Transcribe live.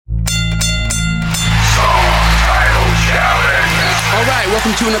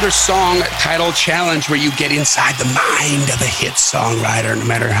welcome to another song title challenge where you get inside the mind of a hit songwriter, no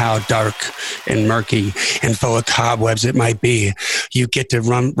matter how dark and murky and full of cobwebs it might be. You get to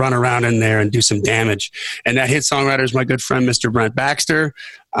run around in there and do some damage. And that hit songwriter is my good friend, Mr. Brent Baxter.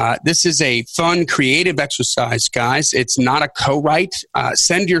 This is a fun, creative exercise, guys. It's not a co-write.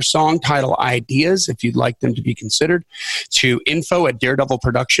 Send your song title ideas, if you'd like them to be considered, to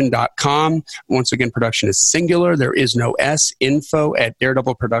info@daredevilproduction.com. Once again, production is singular. There is no S.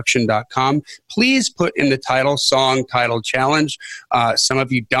 info@daredevilproduction.com. Please put in the title, song title challenge. Some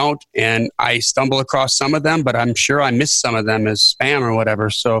of you don't, and I stumble across some of them, but I'm sure I missed some of them as spam or whatever.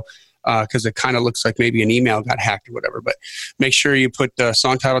 So, because it kind of looks like maybe an email got hacked or whatever. But make sure you put the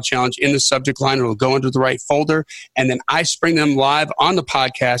song title challenge in the subject line. It'll go into the right folder. And then I spring them live on the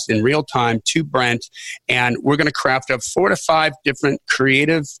podcast in real time to Brent. And we're going to craft up 4 to 5 different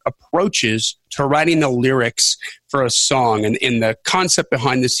creative approaches to writing the lyrics for a song. And the concept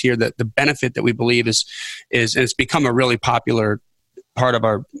behind this here, the benefit that we believe is and it's become a really popular part of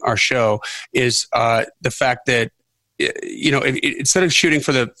our show, is the fact that, you know, instead of shooting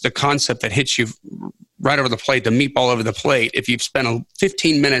for the concept that hits you right over the plate, the meatball over the plate, if you've spent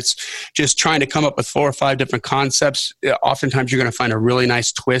 15 minutes just trying to come up with 4 or 5 different concepts, oftentimes you're going to find a really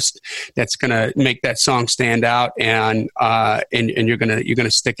nice twist that's going to make that song stand out, and you're going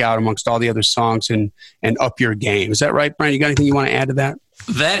to stick out amongst all the other songs and up your game. Is that right, Brian? You got anything you want to add to that?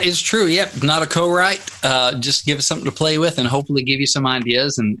 That is true. Yep, not a co-write. Just give us something to play with, and hopefully give you some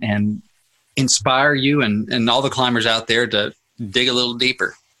ideas and inspire you and all the climbers out there to dig a little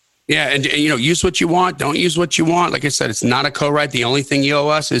deeper. Yeah, and you know, use what you want. Don't use what you want. Like I said, it's not a co-write. The only thing you owe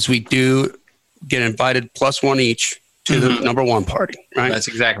us is we do get invited +1 each to the number 1 party. Right? That's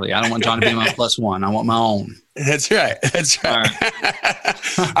exactly. I don't want John to be my +1. I want my own. That's right. That's right.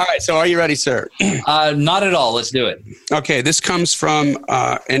 All right. So, are you ready, sir? Not at all. Let's do it. Okay. This comes from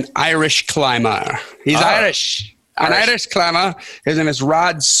an Irish climber. He's Irish. An Irish climber. His name is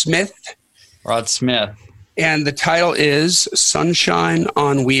Rod Smith. Rod Smith. And the title is Sunshine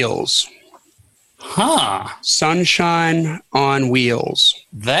on Wheels. Huh. Sunshine on Wheels.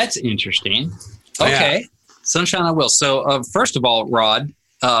 That's interesting. Okay. Yeah. Sunshine on Wheels. So, first of all, Rod,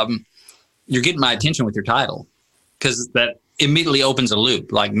 you're getting my attention with your title, because that immediately opens a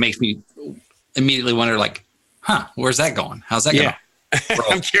loop, like makes me immediately wonder, like, where's that going? How's that going?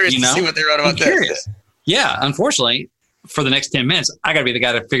 I'm curious to see what they wrote about this. Yeah. Unfortunately, for the next 10 minutes, I got to be the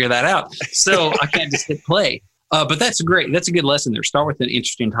guy to figure that out. So I can't just hit play. But that's great. That's a good lesson there. Start with an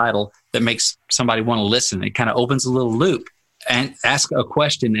interesting title that makes somebody want to listen. It kind of opens a little loop and ask a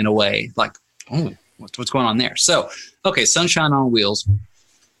question in a way like, oh, what's going on there? So, okay, Sunshine on Wheels.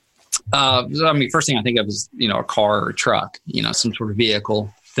 First thing I think of is, a car or a truck, some sort of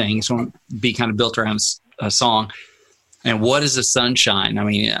vehicle thing. So be kind of built around a song. And what is the sunshine? I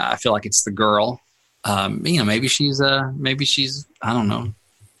mean, I feel like it's the girl. Maybe she's I don't know,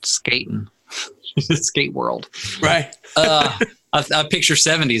 skating. Skate world. Right. I picture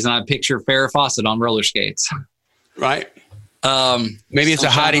 70s and I picture Farrah Fawcett on roller skates. Right. Maybe it's a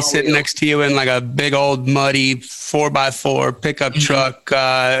hottie sitting next to you in like a big old muddy 4x4 pickup truck,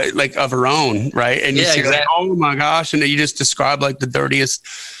 like of her own. Right. And you see like, oh my gosh. And you just describe like the dirtiest,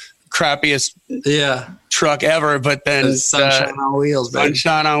 crappiest truck ever. But then sunshine on wheels, baby.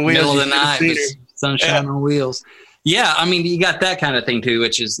 Sunshine on wheels. Middle of the night. Sunshine on wheels. Yeah. I mean, you got that kind of thing too,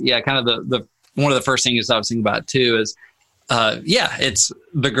 which is, kind of the one of the first things I was thinking about too is, it's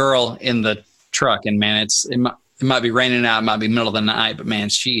the girl in the truck, and man, it might be raining out, it might be middle of the night, but man,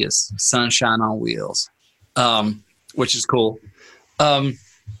 she is sunshine on wheels, which is cool. So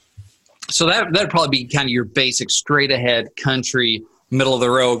that'd probably be kind of your basic straight ahead country, middle of the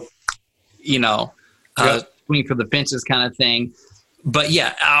road, swing for the fences kind of thing. But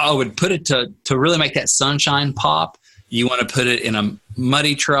yeah, I would put it to really make that sunshine pop. You want to put it in a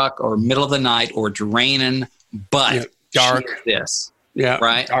muddy truck or middle of the night or it's raining, but dark. This. Yeah.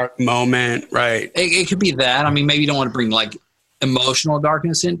 Right. Dark moment. Right. It could be that. I mean, maybe you don't want to bring like emotional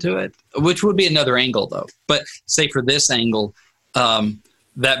darkness into it, which would be another angle though. But say for this angle,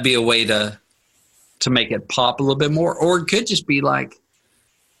 that'd be a way to make it pop a little bit more. Or it could just be like,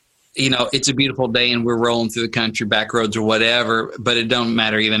 it's a beautiful day and we're rolling through the country back roads or whatever, but it don't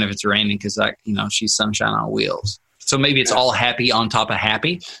matter even if it's raining because she's sunshine on wheels. So maybe it's all happy on top of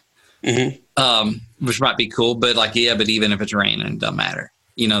happy, which might be cool. But but even if it's raining, it doesn't matter.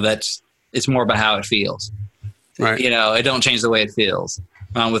 It's more about how it feels. Right. It don't change the way it feels.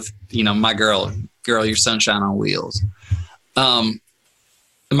 With my girl, your sunshine on wheels. It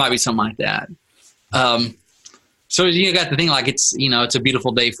might be something like that. So you got the thing like it's a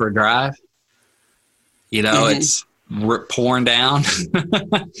beautiful day for a drive. It's pouring down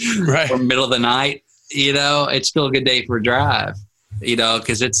Right. or middle of the night, it's still a good day for a drive,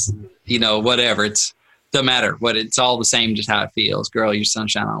 because it's, whatever. It's doesn't matter what, it's all the same, just how it feels. Girl, you're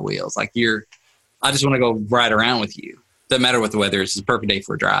sunshine on wheels. Like I just want to go ride around with you. Doesn't matter what the weather is. It's a perfect day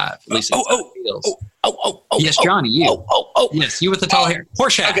for a drive. At least it's how it feels. Yes, Johnny, you. Yes, you with the tall hair.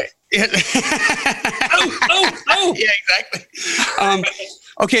 Horseshack. Okay. Yeah, exactly.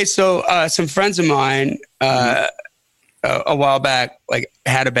 Okay, so some friends of mine a while back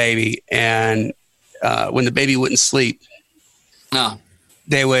had a baby, and when the baby wouldn't sleep,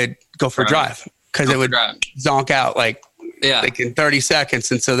 they would go for a drive because it would zonk out like in 30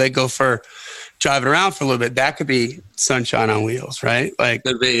 seconds, and so they go for driving around for a little bit. That could be sunshine on wheels, right? Like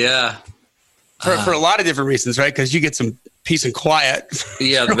could be, yeah. For a lot of different reasons, right? Because you get some peace and quiet.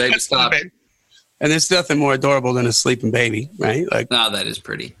 Yeah, the baby stops. And there's nothing more adorable than a sleeping baby, right? No, that is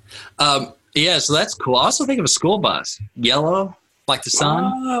pretty. Yeah, so that's cool. I also think of a school bus. Yellow, like the sun.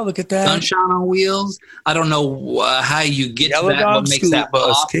 Oh, look at that. Sunshine on wheels. I don't know how you get Yellow to that. What makes that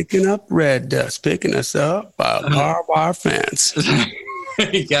bus pop. kicking up red dust, picking us up by a barbed wire fence.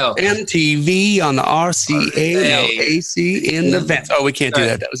 There you go. MTV on the RCA, no AC in the vents. Oh, we can't do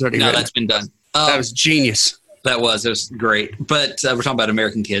that. That was already written. That's been done. That was genius. It was great. But we're talking about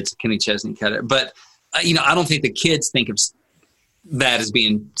American Kids. Kenny Chesney cut it. But, I don't think the kids think of that as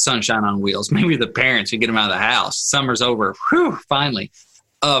being sunshine on wheels. Maybe the parents who get them out of the house. Summer's over. Whew, finally.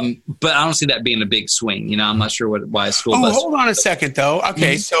 But I don't see that being a big swing. I'm not sure why a school bus. Hold on a second, though.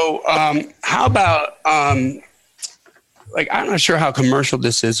 Okay, so how about I'm not sure how commercial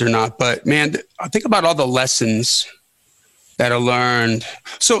this is or not, but, man, I think about all the lessons that are learned.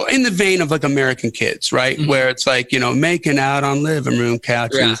 So in the vein of American Kids, right? Mm-hmm. Where it's making out on living room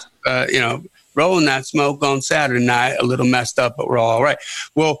couches, rolling that smoke on Saturday night, a little messed up, but we're all right.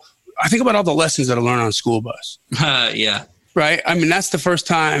 Well, I think about all the lessons that I learned on a school bus. Yeah. Right. I mean, that's the first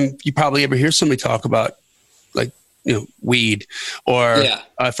time you probably ever hear somebody talk about weed, or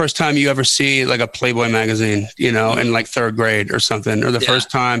first time you ever see a Playboy magazine, in third grade or something, or the first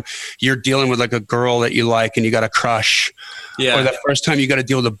time you're dealing with a girl that you like and you got a crush, or the first time you got to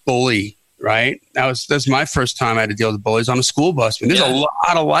deal with a bully, right? That's my first time I had to deal with bullies on a school bus. I mean, there's a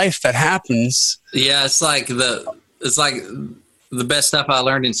lot of life that happens. Yeah, it's like the best stuff I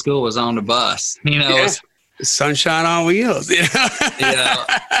learned in school was on the bus. Sunshine on wheels. It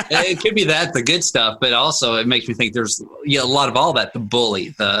could be the good stuff, but also it makes me think there's a lot of all that, the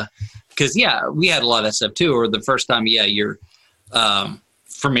bully, because we had a lot of that stuff too. Or the first time, you're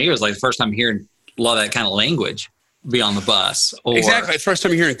for me, it was the first time hearing a lot of that kind of language be on the bus. Or, exactly. First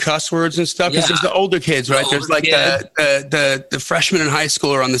time you're hearing cuss words and stuff, because there's the older kids, right? There's the freshmen in high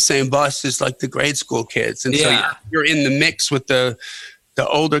school are on the same bus as the grade school kids. And so you're in the mix with the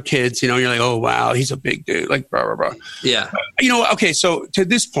older kids, you're like, oh, wow, he's a big dude, blah, blah, blah. Yeah. Okay, so to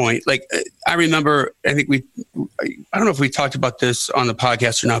this point, I remember, I don't know if we talked about this on the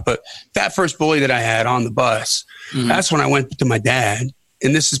podcast or not, but that first bully that I had on the bus, that's when I went to my dad.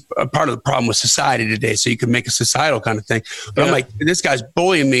 And this is a part of the problem with society today, so you can make a societal kind of thing. But I'm like, this guy's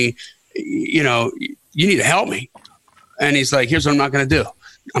bullying me, you need to help me. And he's like, here's what I'm not going to do.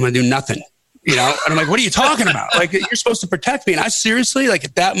 I'm going to do nothing. And I'm like, what are you talking about? You're supposed to protect me. And I seriously,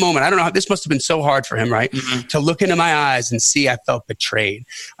 at that moment, I don't know how this must have been so hard for him, right? Mm-hmm. To look into my eyes and see I felt betrayed.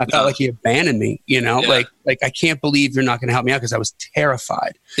 I felt like he abandoned me, I can't believe you're not going to help me out, because I was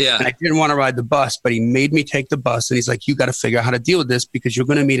terrified. Yeah. And I didn't want to ride the bus, but he made me take the bus. And he's like, you got to figure out how to deal with this, because you're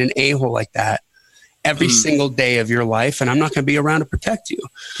going to meet an a-hole like that every single day of your life. And I'm not going to be around to protect you.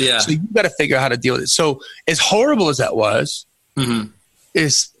 Yeah. So you got to figure out how to deal with it. So as horrible as that was,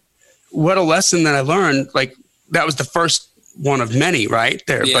 is what a lesson that I learned. That was the first one of many right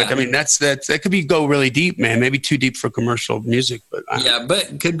there. Yeah. But I mean, that could go really deep, man. Maybe too deep for commercial music, but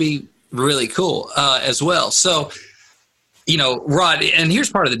but it could be really cool as well. So, Rod, and here's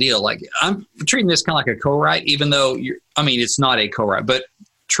part of the deal. I'm treating this kind of like a co-write, even though it's not a co-write, but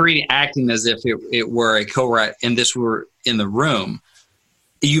acting as if it were a co-write and this were in the room.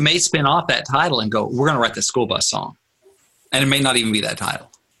 You may spin off that title and go, we're going to write the school bus song. And it may not even be that title.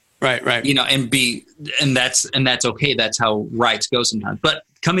 Right. And that's okay. That's how rights go sometimes. But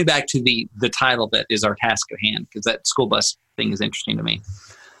coming back to the title that is our task at hand, because that school bus thing is interesting to me.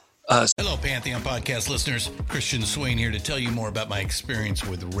 Hello, Pantheon podcast listeners. Christian Swain here to tell you more about my experience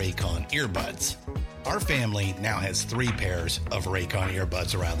with Raycon earbuds. Our family now has 3 pairs of Raycon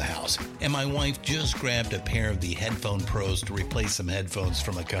earbuds around the house, and my wife just grabbed a pair of the Headphone Pros to replace some headphones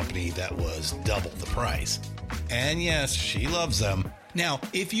from a company that was double the price. And yes, she loves them. Now,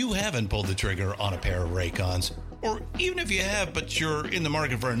 if you haven't pulled the trigger on a pair of Raycons, Or even if you have, but you're in the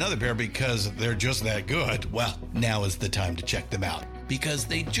market for another pair because they're just that good, well, now is the time to check them out because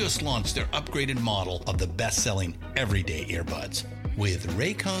they just launched their upgraded model of the best-selling everyday earbuds. With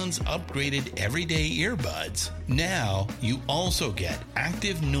Raycon's upgraded everyday earbuds, now you also get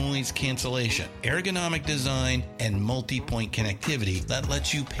active noise cancellation, ergonomic design, and multi-point connectivity that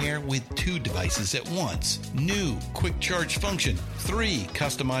lets you pair with 2 devices at once. New quick charge function, 3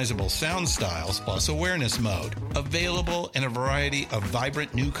 customizable sound styles, plus awareness mode. Available in a variety of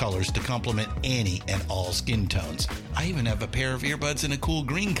vibrant new colors to complement any and all skin tones. I even have a pair of earbuds in a cool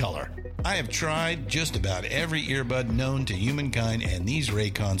green color. I have tried just about every earbud known to humankind, and these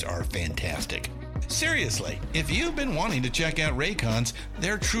Raycons are fantastic. Seriously, if you've been wanting to check out Raycons,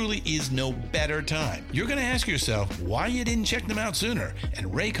 there truly is no better time. You're going to ask yourself why you didn't check them out sooner, and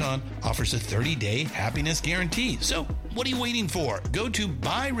Raycon offers a 30-day happiness guarantee. So what are you waiting for? Go to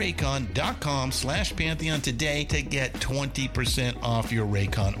buyraycon.com/Pantheon today to get 20% off your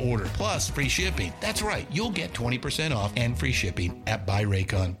Raycon order, plus free shipping. That's right, you'll get 20% off and free shipping at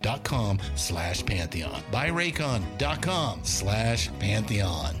buyraycon.com/Pantheon.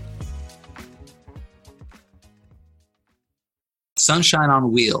 buyraycon.com/Pantheon. Sunshine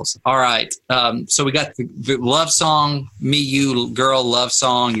on Wheels. All right. So we got the love song, Me, You, Girl, love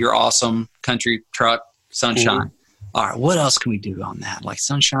song, You're Awesome, Country Truck, Sunshine. Mm-hmm. All right. What else can we do on that? Like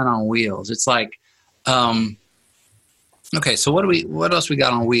Sunshine on Wheels. It's like, okay, so what else we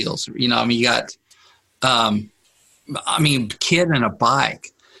got on wheels? You know, I mean, you got, kid and a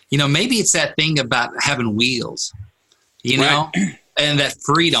bike. You know, maybe it's that thing about having wheels, you know? Right. And that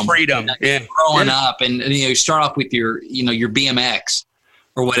freedom, yeah. Growing up, and you start off with your BMX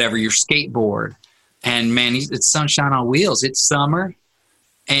or whatever, your skateboard, and man, it's sunshine on wheels. It's summer,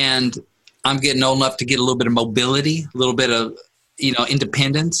 and I'm getting old enough to get a little bit of mobility, a little bit of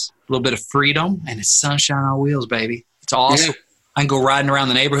independence, a little bit of freedom, and it's sunshine on wheels, baby. It's awesome. Yeah. I can go riding around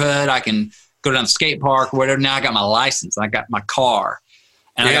the neighborhood. I can go down the skate park or whatever. Now I got my license. I got my car,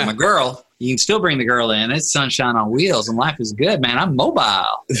 and I got my girl. You can still bring the girl in. It's sunshine on wheels, and life is good, man. I'm mobile.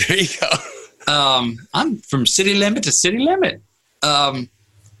 There you go. I'm from city limit to city limit.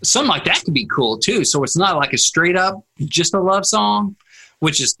 Something like that could be cool, too. So it's not like a straight up, just a love song,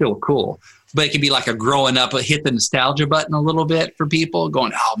 which is still cool. But it could be like a growing up, hit the nostalgia button a little bit for people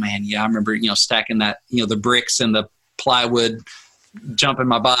going, oh, man, yeah, I remember, stacking that, the bricks and the plywood, jumping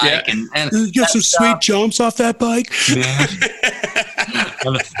my bike. And you get some sweet jumps off that bike. Yeah.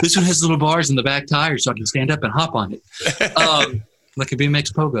 This one has little bars in the back tire so I can stand up and hop on it. Like a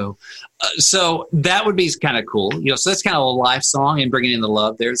BMX pogo. So that would be kind of cool. So that's kind of a life song and bringing in the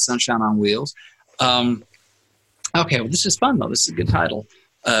love there, Sunshine on Wheels. Okay, well, this is fun, though. This is a good title.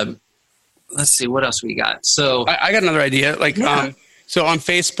 Let's see, what else we got? So I got another idea. So on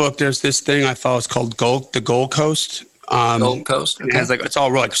Facebook, there's this thing I follow. It's called the Gold Coast. Gold Coast. Okay. It has it's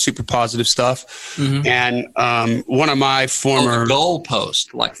all real super positive stuff. Mm-hmm. And one of my former goal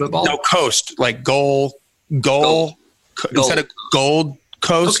post, like football. No, coast, like goal. Instead of Gold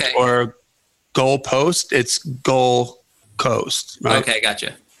Coast or goal post, it's Goal Coast. Right? Okay,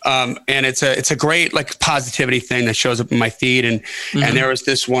 gotcha. And it's a great positivity thing that shows up in my feed. And and there was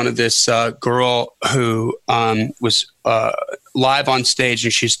this girl who was live on stage,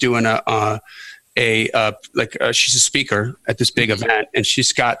 and she's doing she's a speaker at this big event, and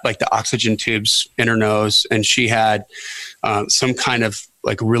she's got the oxygen tubes in her nose, and she had some kind of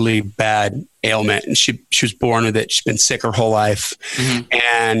really bad ailment, and she was born with it. She's been sick her whole life.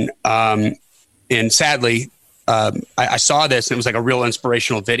 And sadly, I saw this, and it was a real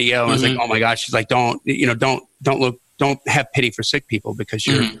inspirational video. And I was like, oh my gosh. She's like, don't have pity for sick people, because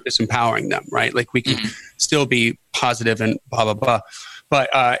you're disempowering them, right? We can still be positive and blah, blah, blah. But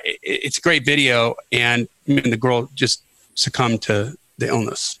it's a great video, and the girl just succumbed to the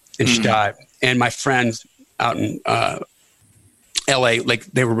illness, and she died. And my friends out in LA,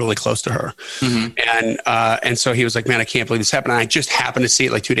 they were really close to her. And so he was like, man, I can't believe this happened. And I just happened to see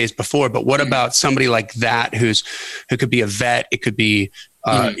it 2 days before. But what about somebody like that who could be a vet? It could be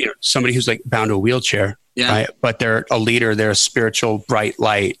somebody who's bound to a wheelchair, right? But they're a leader. They're a spiritual bright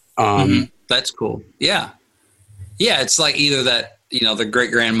light. That's cool. Yeah. Yeah. It's either that, the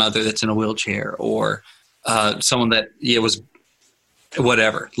great grandmother that's in a wheelchair, or someone that was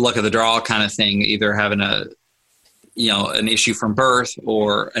whatever, luck of the draw kind of thing, either having an issue from birth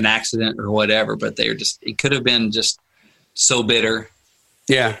or an accident or whatever, but it could have been just so bitter.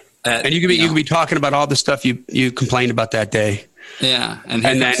 Yeah. And you could be talking about all the stuff you complained about that day. Yeah. And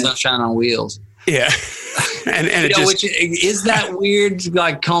then sunshine on wheels. Yeah. and it which is that weird,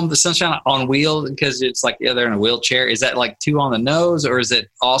 like Calm the Sunshine on Wheels, because it's like, yeah, they're in a wheelchair. Is that like too on the nose, or is it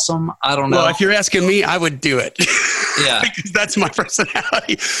awesome? I don't know. Well, if you're asking me, I would do it. Yeah. Because that's my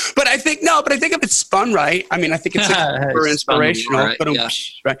personality. But I think if it's spun right, I mean, I think it's super inspirational. Right, yeah.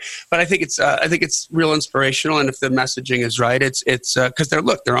 Right. But I think it's real inspirational. And if the messaging is right, it's because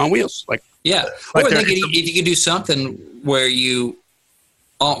they're on wheels. Like, yeah. Like or if you could do something where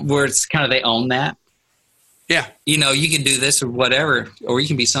it's kind of, they own that. Yeah. You know, you can do this or whatever, or you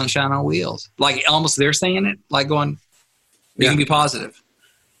can be sunshine on wheels. Like almost they're saying it, like going, you can be positive.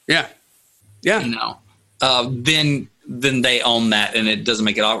 Yeah. Yeah. You know, then they own that, and it doesn't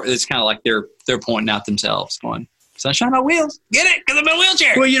make it awkward. It's kind of like they're pointing out themselves, going, "Sunshine on wheels, get it? Because I'm in a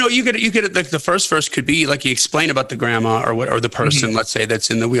wheelchair." Well, you know, you could like the first verse could be like you explain about the grandma or the person, let's say, that's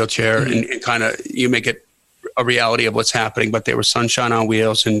in the wheelchair, and kind of you make it a reality of what's happening. But they were sunshine on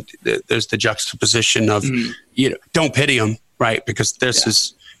wheels, and there's the juxtaposition of don't pity them, right? Because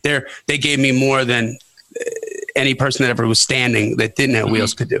they gave me more than any person that ever was standing that didn't have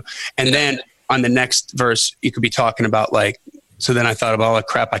wheels could do. And then on the next verse, you could be talking about like, so then I thought about all the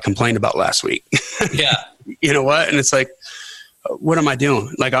crap I complained about last week. Yeah. You know what? And it's like, what am I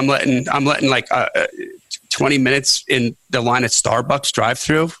doing? Like I'm letting like 20 minutes in the line at Starbucks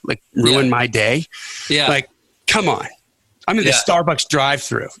drive-through, like ruin my day. Yeah. Like, come on. I'm in the Starbucks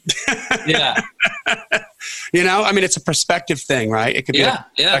drive-through. Yeah. You know, I mean, it's a perspective thing, right? It could be.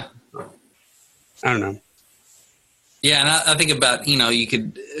 Yeah. I don't know. Yeah, and I think about, you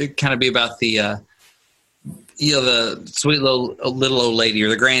could kind of be about the, the sweet little old lady or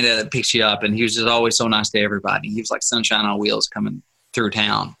the granddad that picks you up, and he was just always so nice to everybody. He was like sunshine on wheels coming through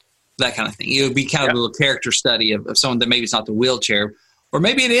town, that kind of thing. It would be kind of a little character study of someone that maybe it's not the wheelchair, or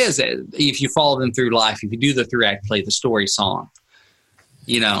maybe it is if you follow them through life, if you do the through-act play, the story song,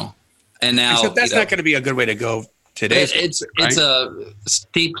 And now except that's not going to be a good way to go today. It's a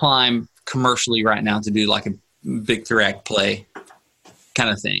steep climb commercially right now to do like a big through-act play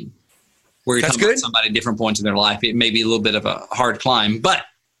kind of thing, where you're talking about somebody at different points in their life. It may be a little bit of a hard climb, but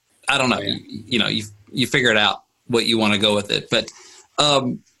I don't know. You figure it out what you want to go with it. But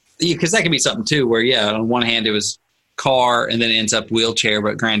because that can be something too, where on one hand it was car and then it ends up wheelchair,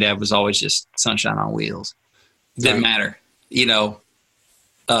 but granddad was always just sunshine on wheels. Didn't matter, He'd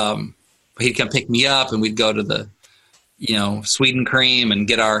come pick me up, and we'd go to the Sweden Cream and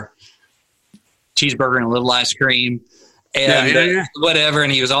get our cheeseburger and a little ice cream and whatever. And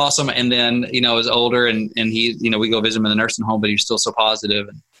he was awesome. And then, was older and he, we go visit him in the nursing home, but he was still so positive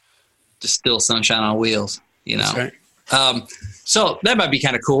and just still sunshine on wheels, That's right. So that might be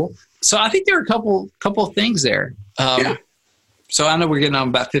kind of cool. So I think there are a couple of things there. So I know we're getting on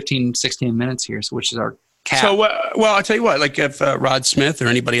about 15, 16 minutes here. So which is our cap. So, well, I'll tell you what, like if Rod Smith or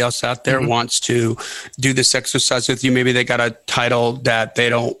anybody else out there wants to do this exercise with you, maybe they got a title that they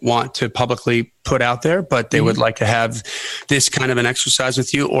don't want to publicly put out there, but they would like to have this kind of an exercise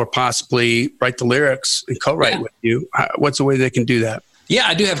with you, or possibly write the lyrics and co-write with you. What's the way they can do that? Yeah,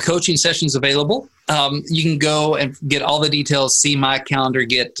 I do have coaching sessions available. You can go and get all the details, see my calendar,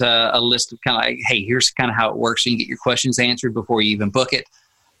 get a list of kind of like, hey, here's kind of how it works. So you can get your questions answered before you even book it.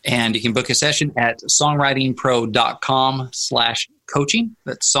 And you can book a session at songwritingpro.com/coaching.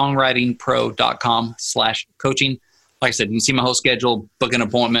 That's songwritingpro.com/coaching. Like I said, you can see my whole schedule, book an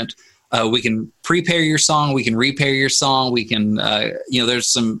appointment. We can prepare your song. We can repair your song. We can,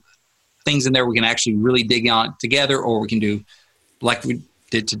 there's some things in there we can actually really dig on together, or we can do like we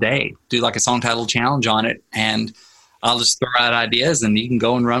did today, do like a song title challenge on it. And I'll just throw out ideas and you can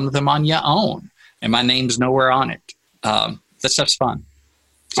go and run with them on your own. And my name's nowhere on it. That stuff's fun.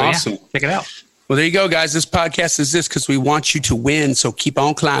 So, awesome. Check it out. Well, there you go, guys. This podcast is this because we want you to win. So keep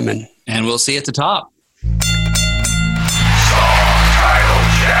on climbing. And we'll see you at the top. Song title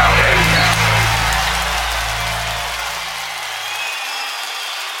challenge.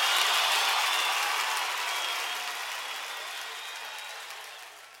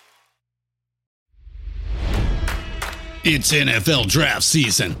 It's NFL draft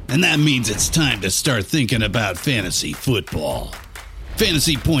season, and that means it's time to start thinking about fantasy football.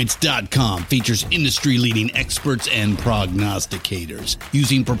 FantasyPoints.com features industry-leading experts and prognosticators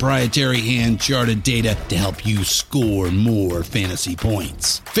using proprietary hand-charted data to help you score more fantasy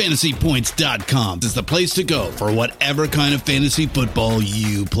points. FantasyPoints.com is the place to go for whatever kind of fantasy football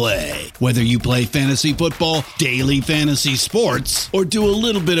you play. Whether you play fantasy football, daily fantasy sports, or do a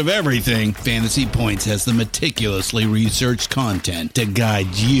little bit of everything, Fantasy Points has the meticulously researched content to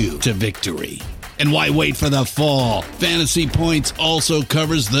guide you to victory. And why wait for the fall? Fantasy Points also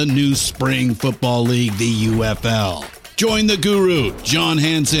covers the new spring football league, the UFL. Join the guru, John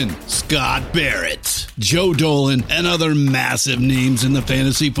Hansen, Scott Barrett, Joe Dolan, and other massive names in the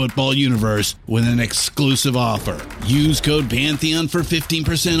fantasy football universe with an exclusive offer. Use code Pantheon for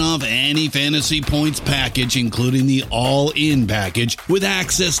 15% off any Fantasy Points package, including the all-in package with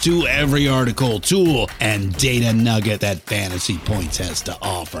access to every article, tool, and data nugget that Fantasy Points has to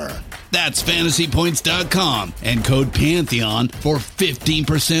offer. That's fantasypoints.com and code Pantheon for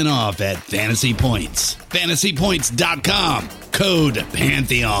 15% off at Fantasy Points. Fantasypoints.com, code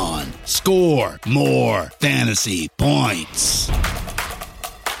Pantheon. Score more fantasy points.